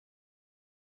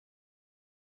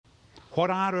What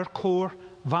are our core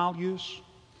values?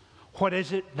 What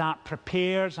is it that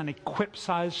prepares and equips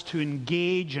us to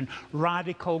engage in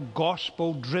radical,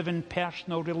 gospel-driven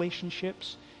personal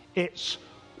relationships? It's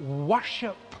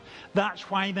worship.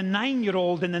 That's why the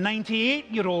 9-year-old and the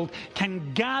 98-year-old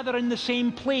can gather in the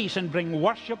same place and bring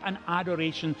worship and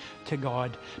adoration to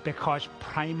God. Because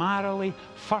primarily,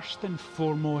 first and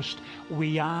foremost,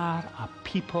 we are a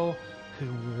people who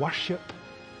worship,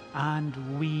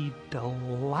 and we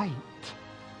delight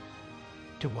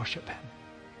to worship Him.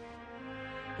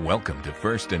 Welcome to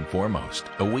First and Foremost,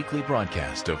 a weekly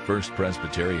broadcast of First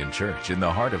Presbyterian Church in the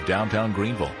heart of downtown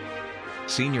Greenville.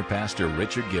 Senior Pastor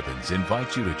Richard Gibbons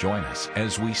invites you to join us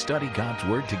as we study God's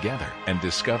Word together and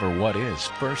discover what is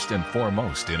first and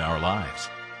foremost in our lives.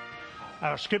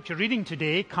 Our scripture reading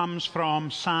today comes from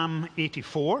Psalm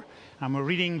 84, and we're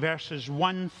reading verses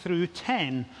 1 through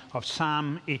 10 of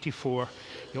Psalm 84.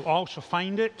 You'll also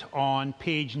find it on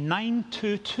page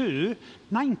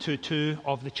 922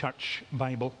 of the Church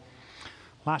Bible.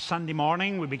 Last Sunday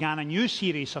morning, we began a new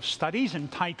series of studies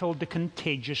entitled The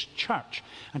Contagious Church.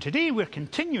 And today we're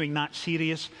continuing that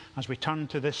series as we turn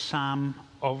to this psalm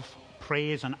of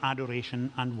praise and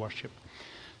adoration and worship.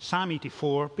 Psalm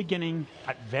 84, beginning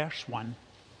at verse 1.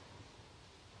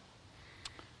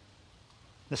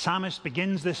 The psalmist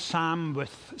begins this psalm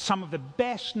with some of the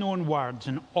best-known words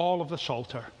in all of the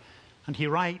Psalter. And he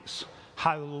writes,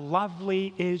 "How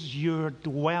lovely is your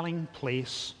dwelling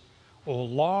place, O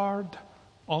Lord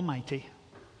Almighty.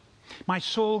 My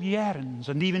soul yearns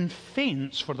and even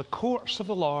faints for the courts of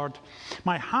the Lord.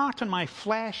 My heart and my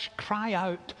flesh cry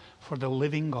out for the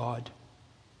living God.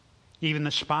 Even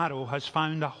the sparrow has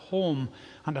found a home,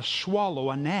 and a swallow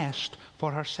a nest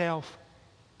for herself,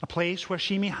 a place where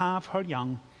she may have her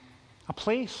young, a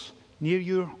place near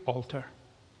your altar.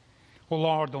 O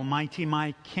Lord Almighty,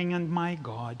 my King and my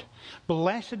God,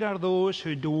 blessed are those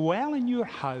who dwell in your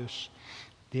house.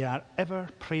 They are ever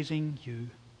praising you.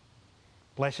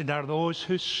 Blessed are those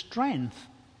whose strength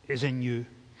is in you,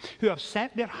 who have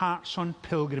set their hearts on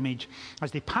pilgrimage.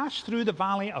 As they pass through the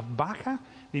valley of Baca,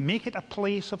 they make it a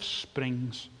place of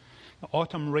springs. The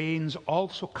autumn rains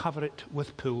also cover it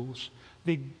with pools.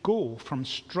 They go from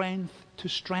strength to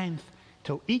strength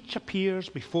till each appears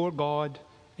before God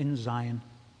in Zion.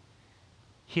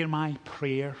 Hear my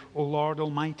prayer, O Lord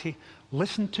Almighty.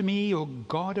 Listen to me, O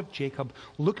God of Jacob.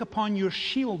 Look upon your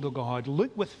shield, O God.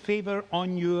 Look with favor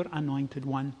on your anointed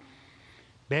one.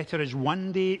 Better is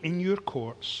one day in your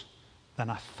courts than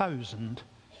 1,000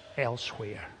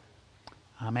 elsewhere."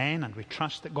 Amen. And we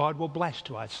trust that God will bless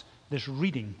to us this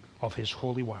reading of His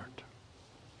holy word.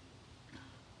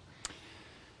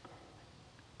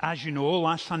 As you know,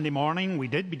 last Sunday morning we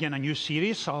did begin a new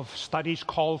series of studies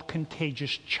called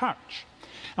Contagious Church.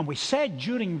 And we said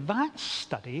during that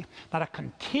study that a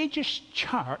contagious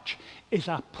church is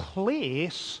a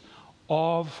place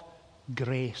of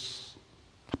grace.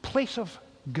 A place of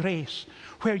grace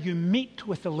where you meet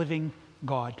with the living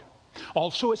God.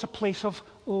 Also, it's a place of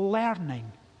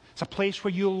learning. It's a place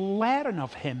where you learn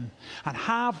of Him and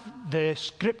have the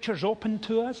Scriptures open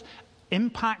to us,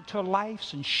 impact our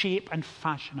lives and shape and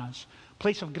fashion us. A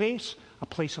place of grace, a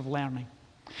place of learning.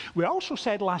 We also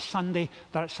said last Sunday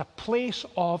that it's a place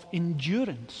of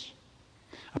endurance.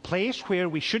 A place where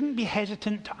we shouldn't be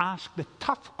hesitant to ask the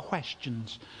tough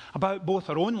questions about both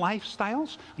our own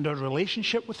lifestyles and our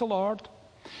relationship with the Lord.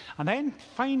 And then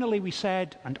finally we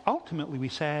said, and ultimately we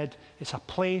said, it's a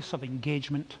place of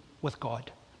engagement with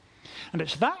God. And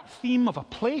it's that theme of a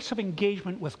place of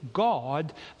engagement with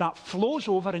God that flows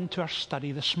over into our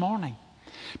study this morning.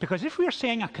 Because if we're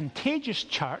saying a contagious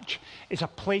church is a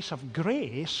place of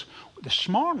grace, this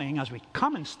morning as we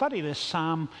come and study this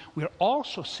psalm, we're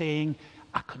also saying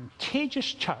a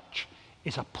contagious church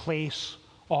is a place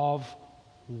of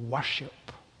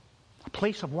worship. A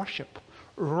place of worship.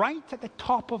 Right at the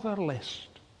top of our list.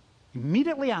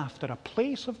 Immediately after a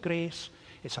place of grace,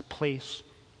 it's a place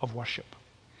of worship.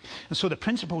 And so the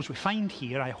principles we find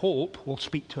here, I hope, will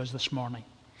speak to us this morning.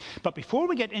 But before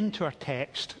we get into our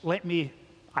text, let me,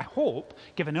 I hope,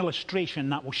 give an illustration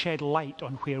that will shed light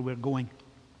on where we're going.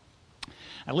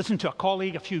 I listened to a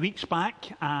colleague a few weeks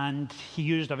back, and he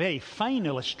used a very fine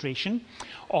illustration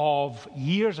of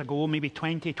years ago, maybe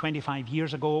 20, 25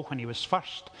 years ago, when he was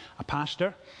first a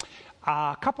pastor.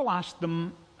 A couple asked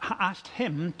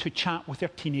him to chat with their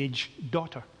teenage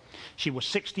daughter. She was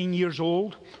 16 years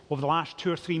old. Over the last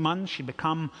 2 or 3 months, she'd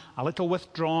become a little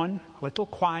withdrawn, a little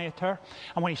quieter.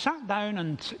 And when he sat down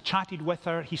and chatted with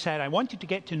her, he said, I wanted to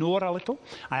get to know her a little.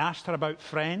 I asked her about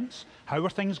friends. How were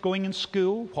things going in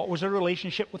school? What was her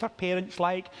relationship with her parents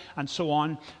like? And so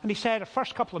on. And he said her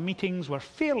first couple of meetings were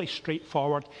fairly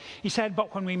straightforward. He said,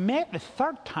 but when we met the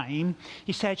third time,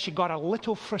 he said she got a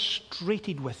little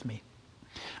frustrated with me.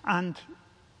 And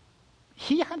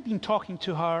he had been talking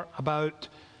to her about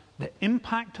the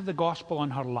impact of the gospel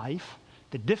on her life,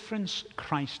 the difference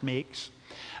Christ makes.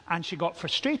 And she got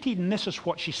frustrated, and this is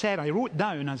what she said. I wrote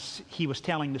down as he was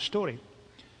telling the story.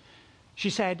 She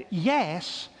said,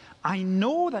 yes, I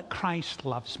know that Christ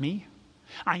loves me.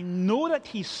 I know that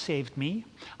he's saved me.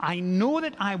 I know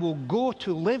that I will go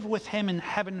to live with him in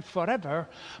heaven forever.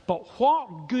 But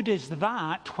what good is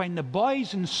that when the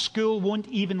boys in school won't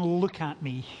even look at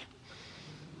me?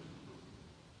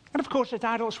 And of course, as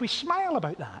adults, we smile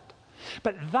about that.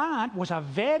 But that was a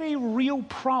very real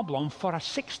problem for a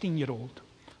 16-year-old.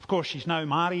 Of course, she's now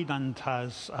married and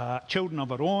has children of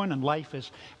her own, and life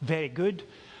is very good.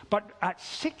 But at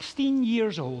 16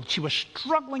 years old, she was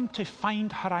struggling to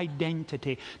find her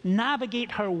identity,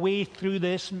 navigate her way through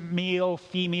this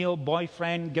male-female,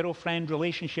 boyfriend-girlfriend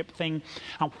relationship thing.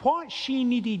 And what she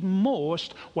needed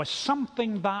most was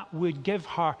something that would give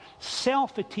her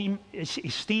self-esteem,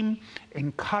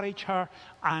 encourage her,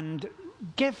 and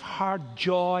give her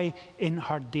joy in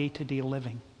her day-to-day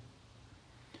living.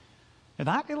 Now,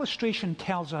 that illustration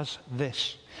tells us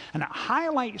this, and it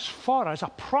highlights for us a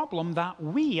problem that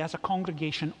we as a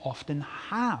congregation often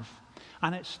have.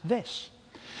 And it's this,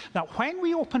 that when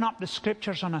we open up the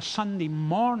scriptures on a Sunday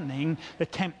morning, the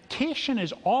temptation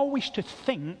is always to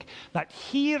think that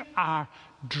here are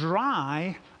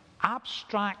dry,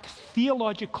 abstract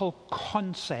theological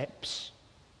concepts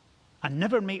and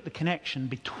never make the connection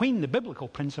between the biblical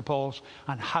principles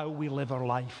and how we live our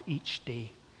life each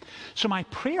day. So my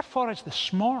prayer for us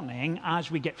this morning, as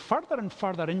we get further and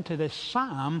further into this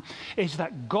psalm, is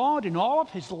that God, in all of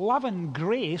his love and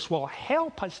grace, will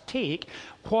help us take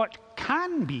what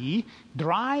can be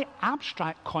dry,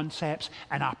 abstract concepts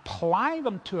and apply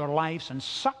them to our lives in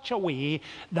such a way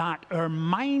that our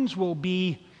minds will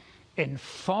be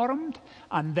informed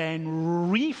and then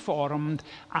reformed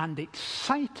and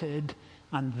excited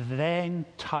and then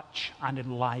touch and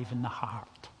enliven the heart.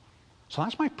 So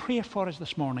that's my prayer for us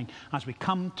this morning as we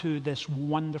come to this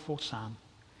wonderful psalm.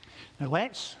 Now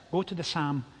let's go to the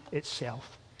psalm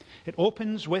itself. It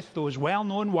opens with those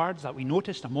well-known words that we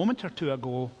noticed a moment or two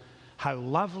ago. How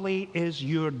lovely is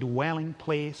your dwelling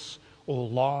place, O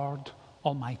Lord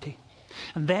Almighty.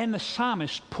 And then the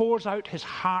psalmist pours out his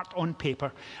heart on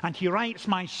paper, and he writes,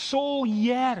 my soul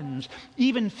yearns,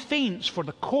 even faints for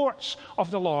the courts of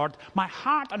the Lord. My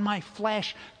heart and my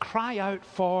flesh cry out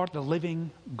for the living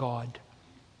God.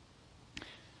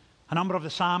 A number of the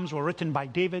psalms were written by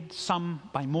David, some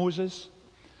by Moses.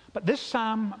 But this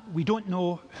psalm, we don't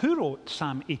know who wrote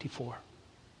Psalm 84.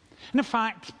 And in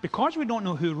fact, because we don't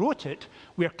know who wrote it,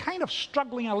 we're kind of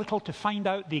struggling a little to find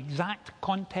out the exact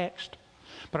context.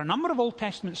 But a number of Old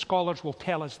Testament scholars will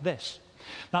tell us this,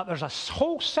 that there's a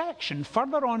whole section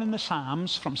further on in the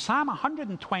Psalms, from Psalm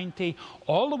 120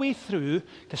 all the way through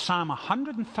to Psalm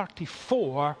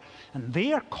 134, and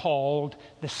they are called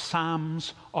the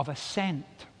Psalms of Ascent.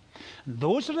 And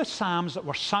those are the psalms that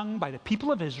were sung by the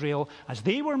people of Israel as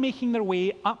they were making their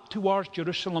way up towards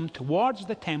Jerusalem, towards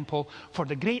the temple, for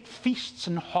the great feasts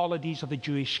and holidays of the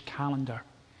Jewish calendar.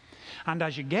 And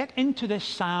as you get into this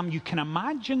psalm, you can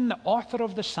imagine the author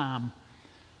of the psalm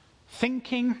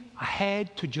thinking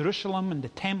ahead to Jerusalem and the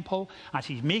temple as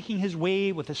he's making his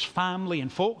way with his family,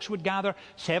 and folks would gather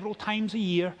several times a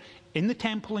year in the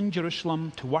temple in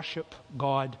Jerusalem to worship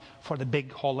God for the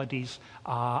big holidays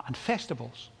and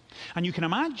festivals. And you can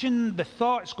imagine the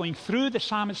thoughts going through the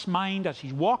psalmist's mind as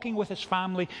he's walking with his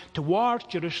family towards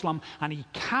Jerusalem, and he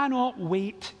cannot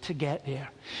wait to get there.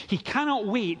 He cannot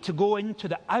wait to go into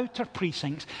the outer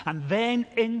precincts and then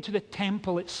into the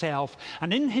temple itself.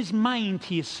 And in his mind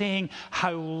he is saying,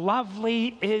 how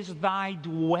lovely is thy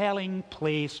dwelling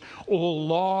place, O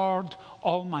Lord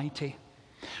Almighty.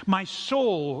 My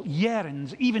soul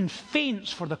yearns, even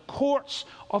faints for the courts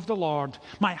of the Lord.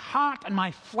 My heart and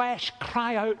my flesh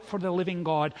cry out for the living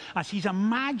God, as he's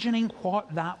imagining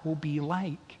what that will be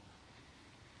like.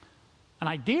 And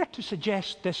I dare to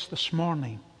suggest this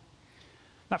morning,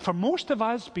 that for most of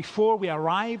us, before we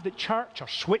arrived at church or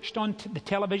switched on to the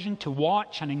television to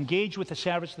watch and engage with the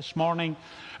service this morning,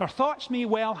 our thoughts may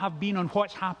well have been on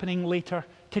what's happening later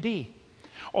today,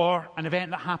 or an event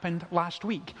that happened last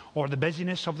week, or the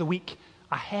busyness of the week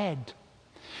ahead.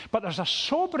 But there's a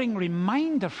sobering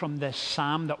reminder from this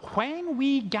psalm that when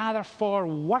we gather for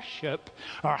worship,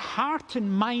 our heart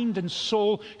and mind and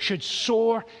soul should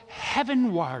soar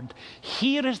heavenward.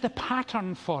 Here is the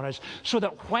pattern for us, so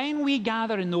that when we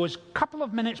gather in those couple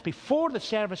of minutes before the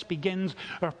service begins,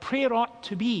 our prayer ought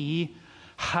to be,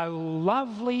 "How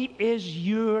lovely is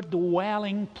your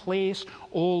dwelling place,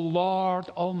 O Lord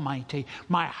Almighty.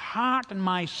 My heart and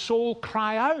my soul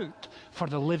cry out for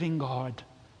the living God."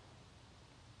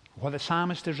 What the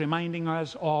psalmist is reminding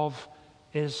us of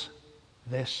is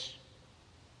this.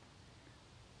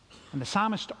 And the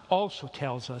psalmist also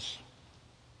tells us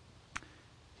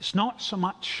it's not so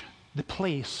much the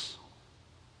place,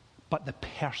 but the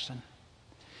person.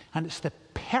 And it's the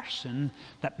person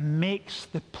that makes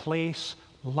the place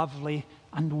lovely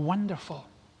and wonderful.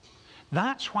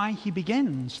 That's why he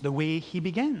begins the way he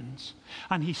begins.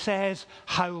 And he says,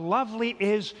 "How lovely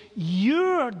is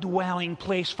your dwelling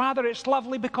place." Father, it's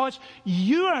lovely because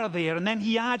you are there. And then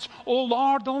he adds, "O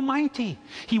Lord Almighty."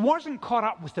 He wasn't caught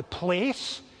up with the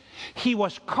place. He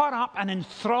was caught up and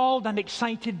enthralled and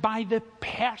excited by the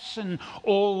person,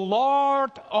 "O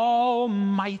Lord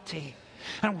Almighty."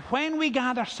 And when we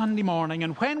gather Sunday morning,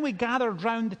 and when we gathered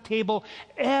round the table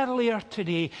earlier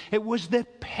today, it was the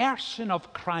person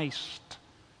of Christ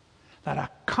that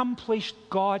accomplished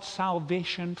God's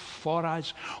salvation for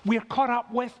us. We're caught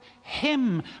up with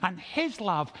him and his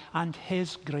love and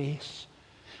his grace.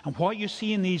 And what you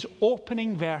see in these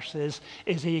opening verses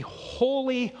is a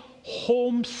holy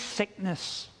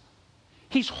homesickness.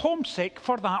 He's homesick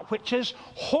for that which is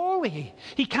holy.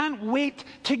 He can't wait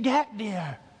to get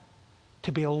there,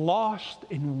 to be lost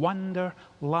in wonder,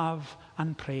 love,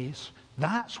 and praise.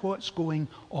 That's what's going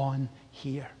on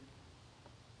here.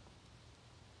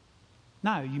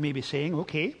 Now, you may be saying,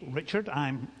 "Okay, Richard,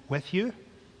 I'm with you.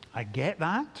 I get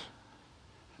that."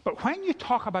 But when you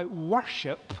talk about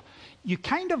worship, you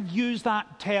kind of use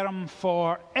that term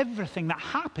for everything that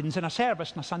happens in a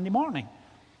service on a Sunday morning.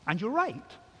 And you're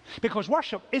right. Because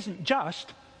worship isn't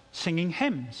just singing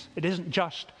hymns. It isn't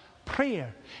just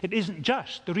prayer. It isn't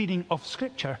just the reading of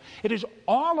Scripture. It is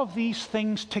all of these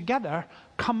things together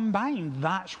combined.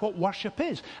 That's what worship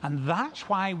is. And that's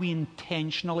why we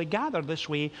intentionally gather this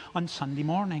way on Sunday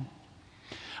morning.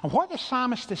 And what the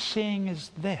psalmist is saying is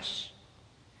this,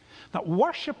 that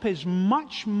worship is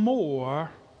much more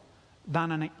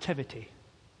than an activity.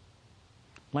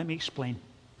 Let me explain.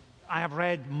 I have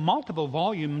read multiple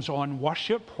volumes on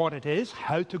worship, what it is,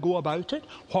 how to go about it,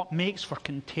 what makes for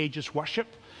contagious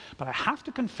worship. But I have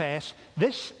to confess,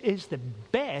 this is the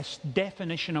best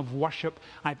definition of worship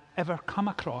I've ever come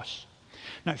across.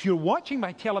 Now, if you're watching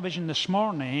by television this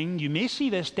morning, you may see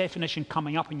this definition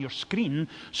coming up on your screen,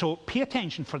 so pay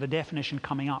attention for the definition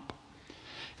coming up.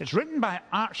 It's written by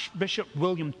Archbishop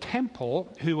William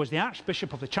Temple, who was the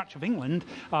Archbishop of the Church of England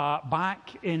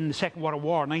back in the Second World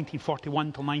War,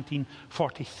 1941 till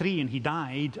 1943, and he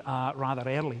died rather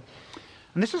early.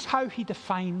 And this is how he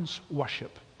defines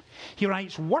worship. He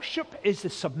writes, "Worship is the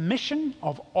submission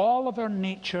of all of our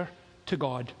nature to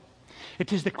God.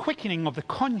 It is the quickening of the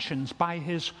conscience by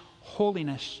his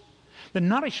holiness, the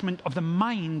nourishment of the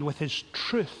mind with his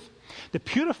truth, the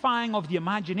purifying of the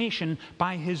imagination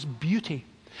by his beauty,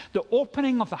 the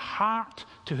opening of the heart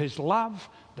to his love,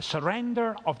 the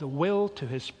surrender of the will to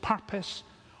his purpose,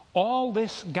 all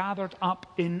this gathered up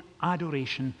in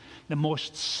adoration, the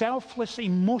most selfless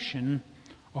emotion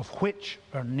of which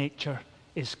our nature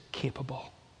is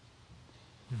capable."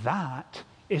 That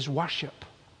is worship.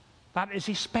 That is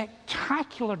a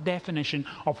spectacular definition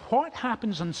of what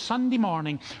happens on Sunday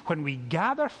morning when we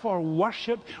gather for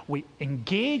worship. We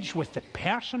engage with the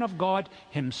person of God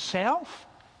himself,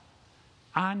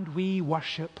 and we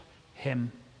worship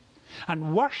him.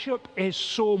 And worship is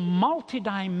so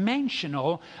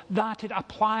multidimensional that it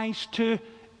applies to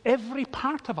every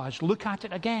part of us. Look at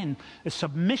it again. The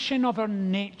submission of our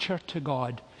nature to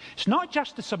God. It's not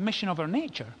just the submission of our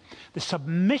nature. The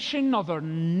submission of our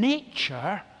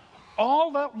nature,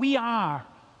 all that we are,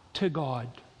 to God.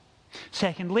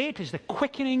 Secondly, it is the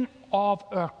quickening of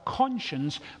our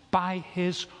conscience by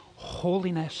his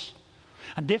holiness.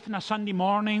 And if on a Sunday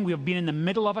morning we have been in the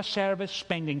middle of a service,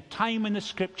 spending time in the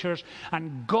Scriptures,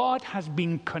 and God has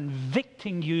been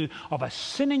convicting you of a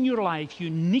sin in your life you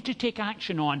need to take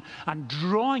action on and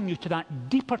drawing you to that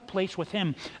deeper place with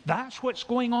him, that's what's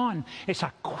going on. It's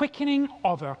a quickening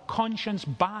of our conscience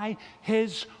by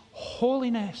his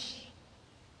holiness.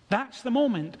 That's the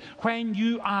moment when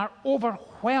you are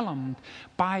overwhelmed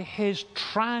by his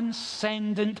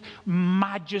transcendent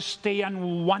majesty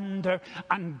and wonder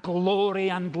and glory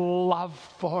and love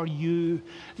for you.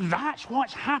 That's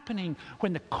what's happening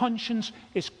when the conscience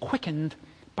is quickened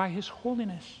by his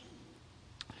holiness.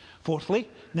 Fourthly,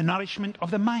 the nourishment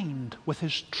of the mind with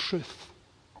his truth.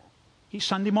 Each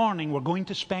Sunday morning, we're going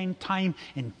to spend time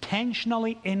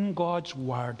intentionally in God's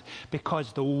Word,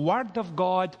 because the Word of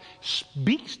God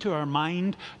speaks to our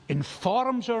mind,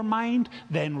 informs our mind,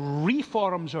 then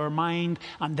reforms our mind,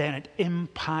 and then it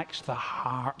impacts the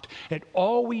heart. It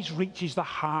always reaches the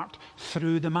heart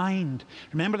through the mind.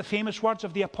 Remember the famous words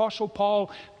of the Apostle Paul,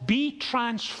 "Be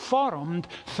transformed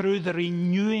through the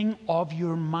renewing of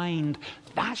your mind."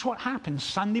 That's what happens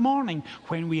Sunday morning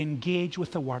when we engage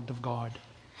with the Word of God.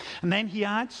 And then he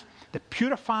adds, the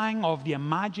purifying of the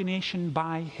imagination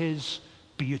by his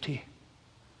beauty.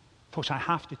 Folks, I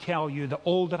have to tell you, the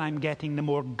older I'm getting, the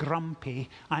more grumpy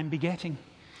I'm begetting.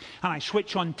 And I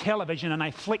switch on television and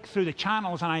I flick through the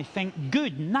channels and I think,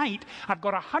 good night, I've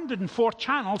got 104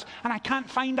 channels and I can't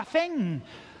find a thing.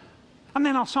 And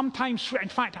then I'll sometimes, in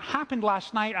fact, it happened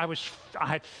last night. I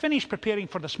had finished preparing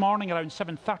for this morning around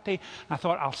 7:30. I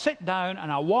thought I'll sit down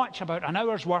and I'll watch about an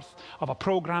hour's worth of a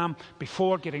program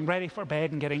before getting ready for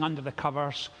bed and getting under the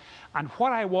covers. And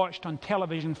what I watched on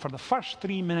television for the first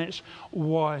 3 minutes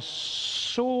was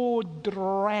so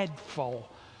dreadful.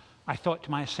 I thought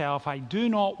to myself, I do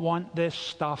not want this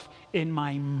stuff in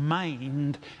my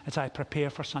mind as I prepare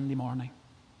for Sunday morning.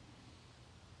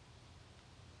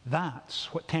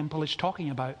 That's what Temple is talking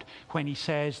about when he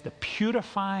says the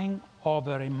purifying of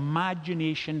our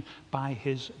imagination by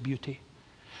his beauty.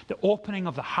 The opening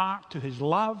of the heart to his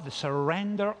love, the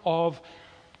surrender of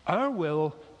our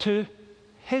will to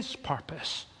his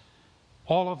purpose.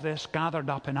 All of this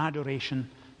gathered up in adoration,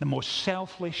 the most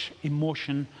selfless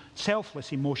emotion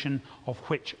of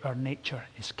which our nature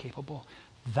is capable.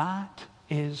 That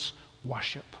is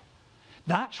worship.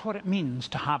 That's what it means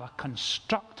to have a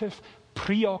constructive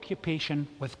preoccupation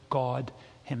with God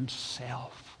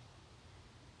himself.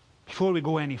 Before we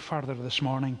go any further this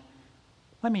morning,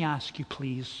 let me ask you,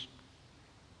 please,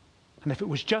 and if it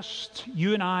was just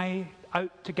you and I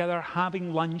out together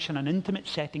having lunch in an intimate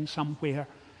setting somewhere,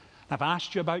 and I've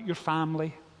asked you about your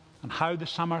family and how the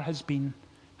summer has been,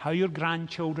 how your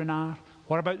grandchildren are,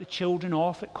 what about the children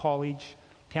off at college,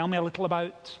 tell me a little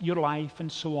about your life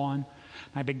and so on.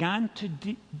 And I began to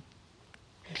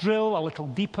drill a little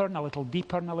deeper and a little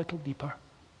deeper and a little deeper,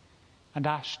 and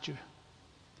asked you,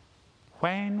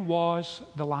 when was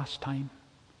the last time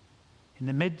in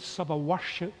the midst of a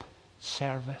worship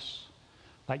service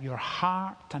that your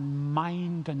heart and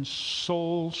mind and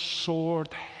soul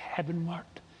soared heavenward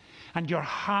and your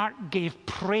heart gave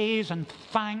praise and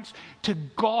thanks to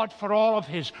God for all of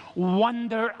his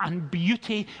wonder and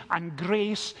beauty and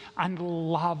grace and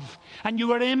love, and you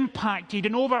were impacted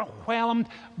and overwhelmed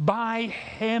by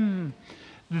him?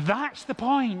 That's the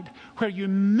point where you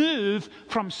move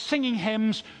from singing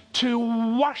hymns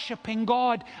to worshiping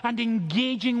God and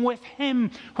engaging with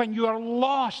him, when you are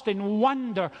lost in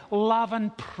wonder, love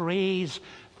and praise.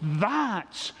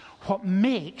 That's what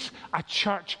makes a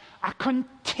church a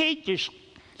contagious,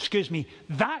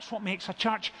 that's what makes a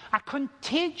church a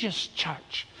contagious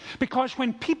church. Because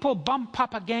when people bump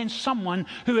up against someone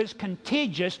who is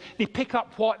contagious, they pick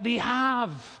up what they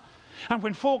have. And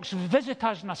when folks visit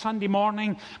us on a Sunday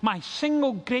morning, my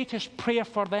single greatest prayer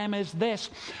for them is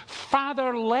this: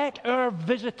 Father, let our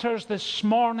visitors this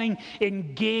morning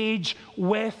engage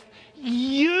with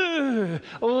you.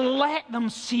 Let them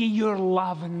see your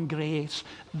love and grace.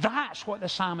 That's what the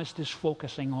psalmist is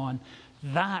focusing on.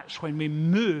 That's when we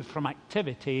move from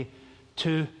activity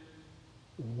to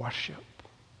worship.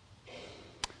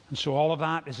 And so all of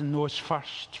that is in those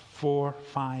first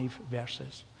 4-5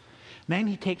 verses. Then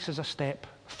he takes us a step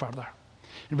further.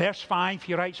 In verse 5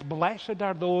 he writes, "Blessed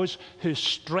are those whose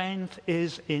strength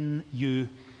is in you,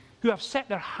 who have set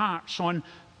their hearts on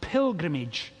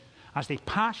pilgrimage. As they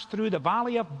pass through the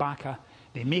valley of Baca,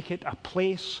 they make it a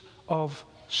place of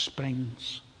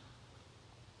springs."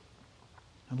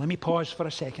 And let me pause for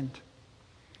a second.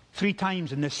 3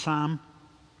 times in this psalm,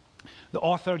 the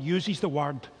author uses the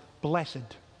word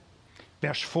blessed.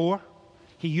 Verse 4,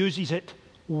 he uses it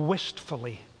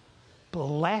wistfully.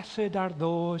 Blessed are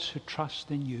those who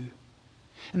trust in you.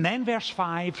 And then verse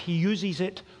 5, he uses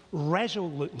it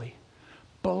resolutely.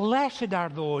 Blessed are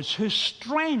those whose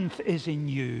strength is in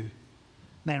you.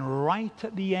 Then right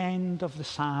at the end of the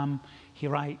psalm, he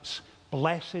writes,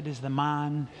 blessed is the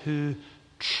man who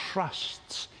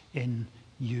trusts in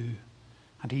you.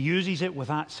 And he uses it with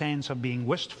that sense of being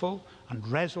wistful and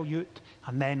resolute,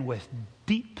 and then with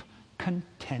deep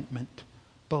contentment.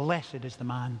 Blessed is the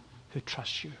man who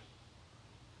trusts you.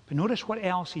 But notice what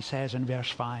else he says in verse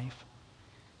 5.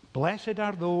 Blessed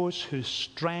are those whose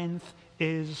strength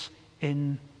is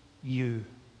in you.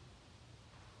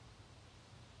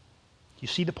 you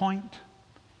see the point?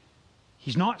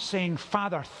 He's not saying,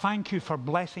 Father, thank you for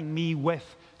blessing me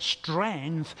with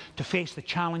strength to face the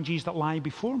challenges that lie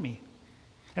before me.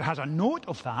 It has a note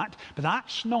of that, but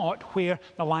that's not where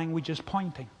the language is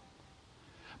pointing.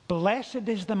 Blessed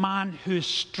is the man whose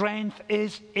strength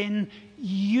is in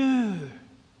you.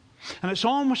 And it's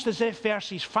almost as if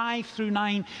verses 5 through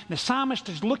 9, the psalmist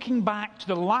is looking back to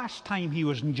the last time he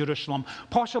was in Jerusalem,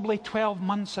 possibly 12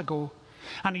 months ago.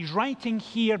 And he's writing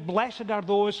here, blessed are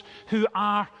those who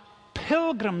are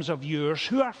pilgrims of yours,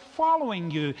 who are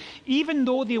following you, even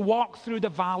though they walk through the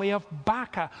valley of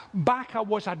Baca. Baca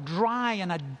was a dry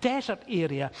and a desert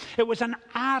area. It was an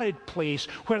arid place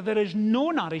where there is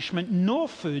no nourishment, no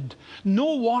food,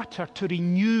 no water to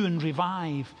renew and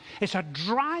revive. It's a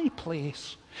dry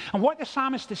place. And what the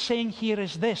psalmist is saying here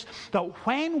is this, that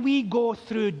when we go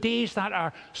through days that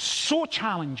are so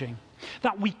challenging,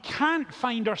 that we can't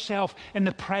find ourselves in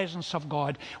the presence of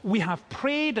God. We have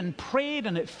prayed and prayed,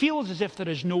 and it feels as if there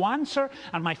is no answer,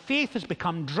 and my faith has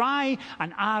become dry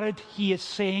and arid. He is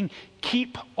saying,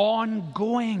 keep on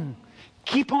going.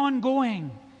 Keep on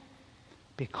going.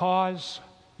 Because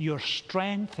your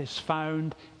strength is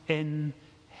found in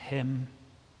Him.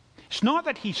 It's not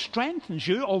that He strengthens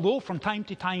you, although from time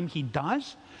to time He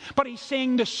does. But he's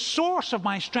saying the source of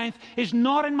my strength is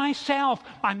not in myself.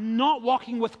 I'm not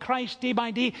walking with Christ day by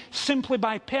day simply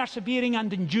by persevering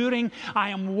and enduring. I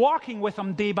am walking with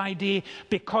Him day by day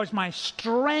because my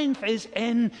strength is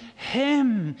in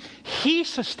Him. He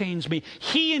sustains me.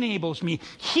 He enables me.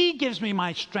 He gives me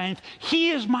my strength.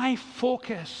 He is my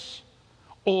focus.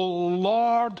 O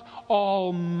Lord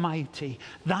Almighty.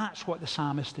 That's what the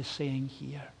psalmist is saying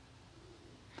here.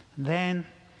 And then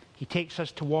he takes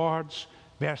us towards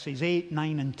verses 8,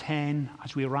 9, and 10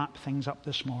 as we wrap things up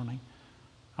this morning.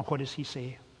 And what does he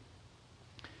say?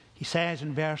 He says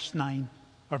in verse 9,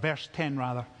 or verse 10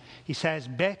 rather, he says,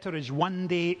 better is one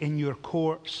day in your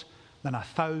courts than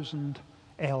 1,000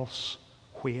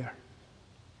 elsewhere.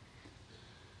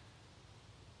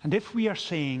 And if we are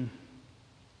saying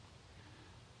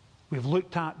we've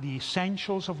looked at the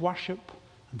essentials of worship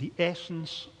and the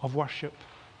essence of worship,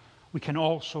 we can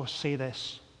also say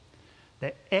this.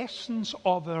 The essence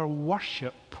of our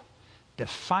worship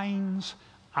defines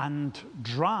and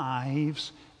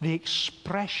drives the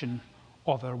expression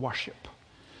of our worship.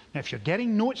 Now, if you're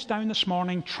getting notes down this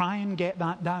morning, try and get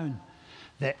that down.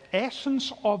 The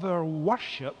essence of our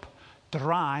worship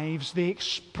drives the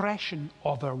expression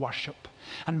of our worship.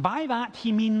 And by that,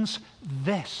 he means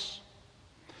this.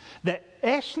 The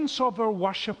essence of our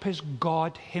worship is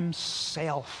God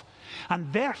Himself.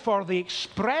 And therefore, the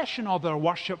expression of our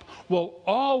worship will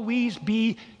always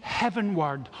be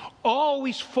heavenward,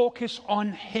 always focus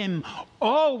on Him,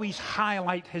 always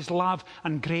highlight His love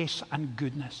and grace and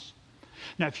goodness.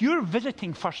 Now, if you're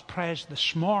visiting First Pres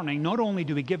this morning, not only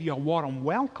do we give you a warm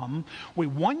welcome, we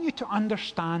want you to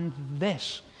understand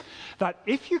this, that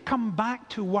if you come back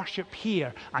to worship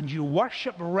here and you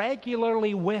worship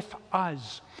regularly with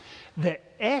us, the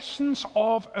essence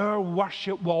of our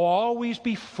worship will always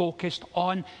be focused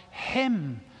on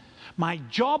Him. My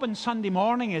job on Sunday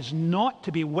morning is not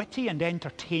to be witty and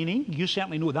entertaining. You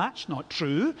certainly know that's not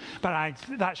true, but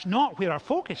that's not where our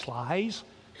focus lies.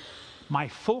 My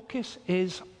focus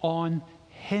is on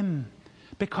Him,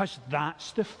 because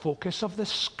that's the focus of the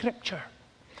Scripture.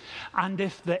 And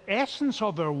if the essence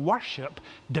of our worship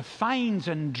defines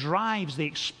and drives the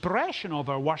expression of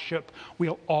our worship,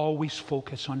 we'll always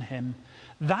focus on Him.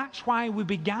 That's why we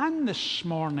began this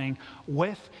morning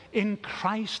with, in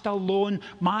Christ alone,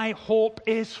 my hope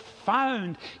is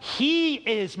found. He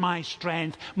is my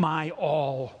strength, my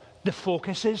all. The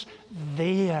focus is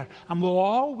there and will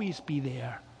always be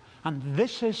there. And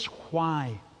this is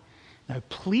why. Now,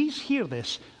 please hear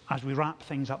this as we wrap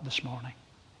things up this morning.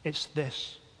 It's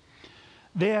this.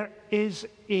 There is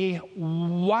a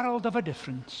world of a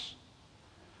difference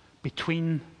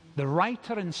between the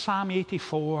writer in Psalm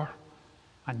 84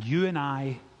 and you and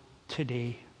I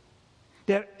today.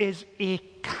 There is a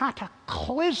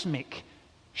cataclysmic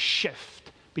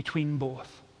shift between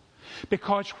both.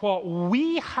 Because what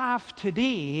we have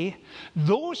today,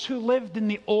 those who lived in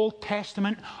the Old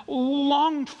Testament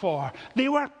longed for. They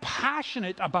were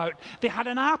passionate about. They had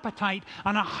an appetite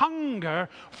and a hunger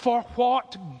for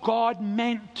what God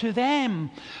meant to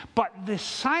them. But the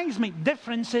seismic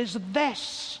difference is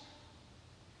this,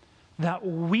 that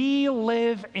we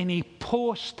live in a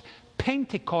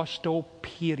post-Pentecostal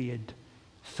period.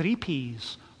 3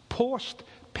 P's.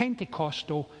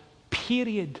 Post-Pentecostal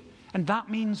period. And that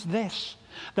means this,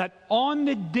 that on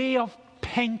the day of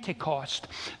Pentecost,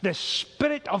 the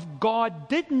Spirit of God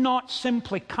did not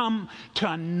simply come to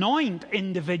anoint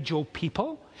individual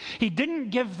people. He didn't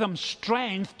give them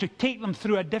strength to take them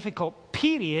through a difficult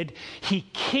period. He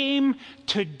came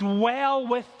to dwell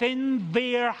within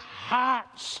their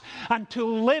hearts and to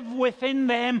live within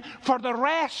them for the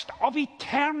rest of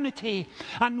eternity.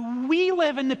 And we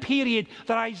live in the period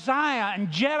that Isaiah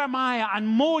and Jeremiah and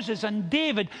Moses and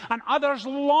David and others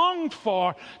longed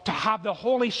for, to have the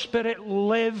Holy Spirit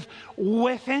live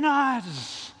within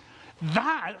us.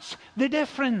 That's the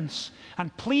difference.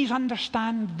 And please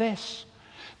understand this.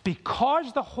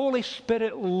 Because the Holy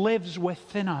Spirit lives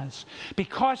within us,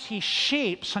 because He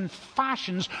shapes and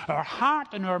fashions our heart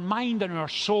and our mind and our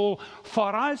soul,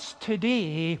 for us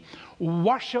today,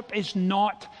 worship is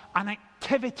not an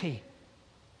activity.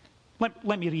 Let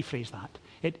me rephrase that.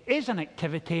 It is an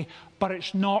activity, but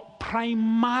it's not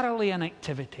primarily an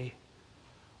activity.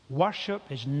 Worship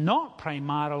is not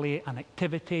primarily an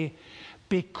activity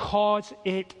because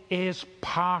it is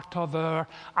part of our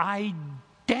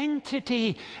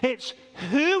identity. It's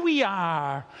who we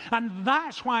are. And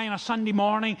that's why on a Sunday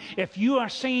morning, if you are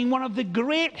singing one of the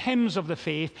great hymns of the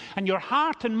faith and your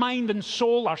heart and mind and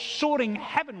soul are soaring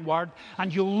heavenward,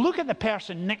 and you look at the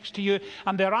person next to you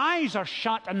and their eyes are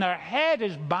shut and their head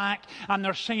is back and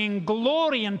they're singing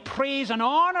glory and praise and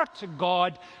honor to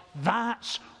God,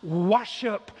 that's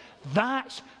worship.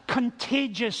 That's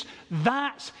contagious.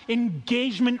 That's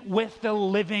engagement with the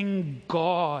living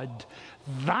God.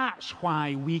 That's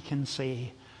why we can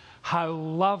say, how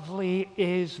lovely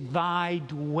is thy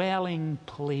dwelling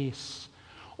place,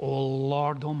 O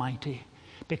Lord Almighty,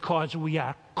 because we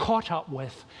are caught up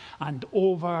with and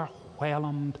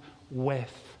overwhelmed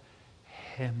with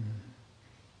Him.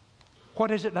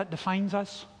 What is it that defines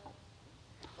us?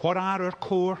 What are our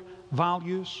core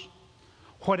values?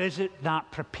 What is it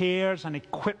that prepares and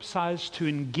equips us to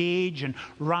engage in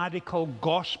radical,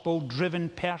 gospel-driven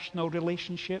personal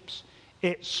relationships?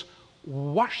 It's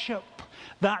worship.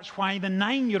 That's why the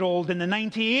 9-year-old and the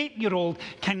 98-year-old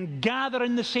can gather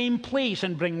in the same place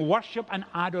and bring worship and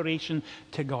adoration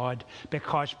to God.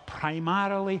 Because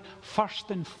primarily, first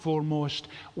and foremost,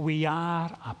 we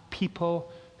are a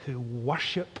people who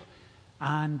worship,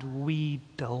 and we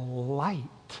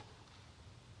delight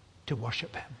to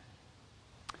worship Him.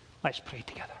 Let's pray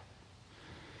together.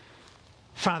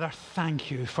 Father, thank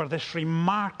you for this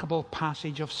remarkable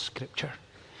passage of Scripture.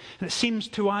 And it seems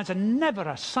to us, and never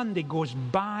a Sunday goes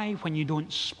by when you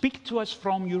don't speak to us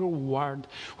from your word,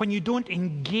 when you don't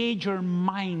engage our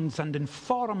minds and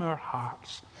inform our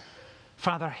hearts.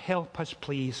 Father, help us,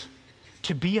 please,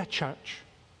 to be a church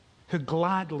who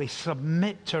gladly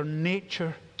submit our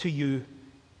nature to you,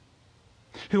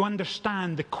 who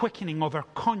understand the quickening of our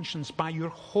conscience by your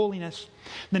holiness,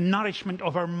 the nourishment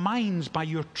of our minds by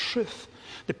your truth,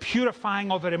 the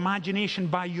purifying of our imagination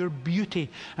by your beauty,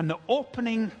 and the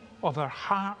opening of our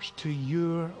hearts to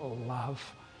your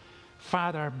love.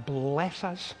 Father, bless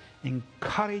us,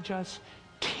 encourage us,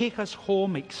 take us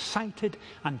home excited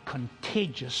and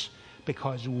contagious,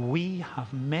 because we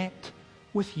have met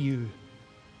with you,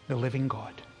 the living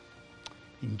God.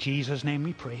 In Jesus' name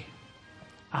we pray.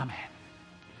 Amen.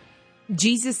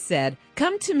 Jesus said,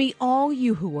 "Come to me, all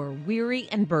you who are weary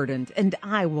and burdened, and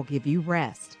I will give you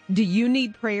rest." Do you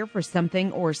need prayer for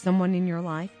something or someone in your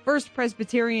life? First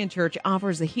Presbyterian Church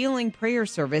offers a healing prayer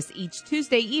service each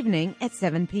Tuesday evening at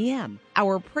 7 p.m.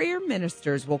 Our prayer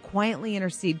ministers will quietly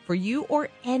intercede for you or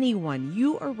anyone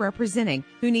you are representing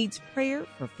who needs prayer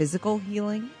for physical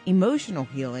healing, emotional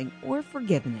healing, or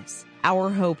forgiveness.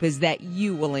 Our hope is that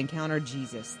you will encounter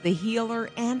Jesus, the healer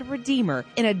and Redeemer,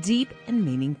 in a deep and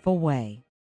meaningful way.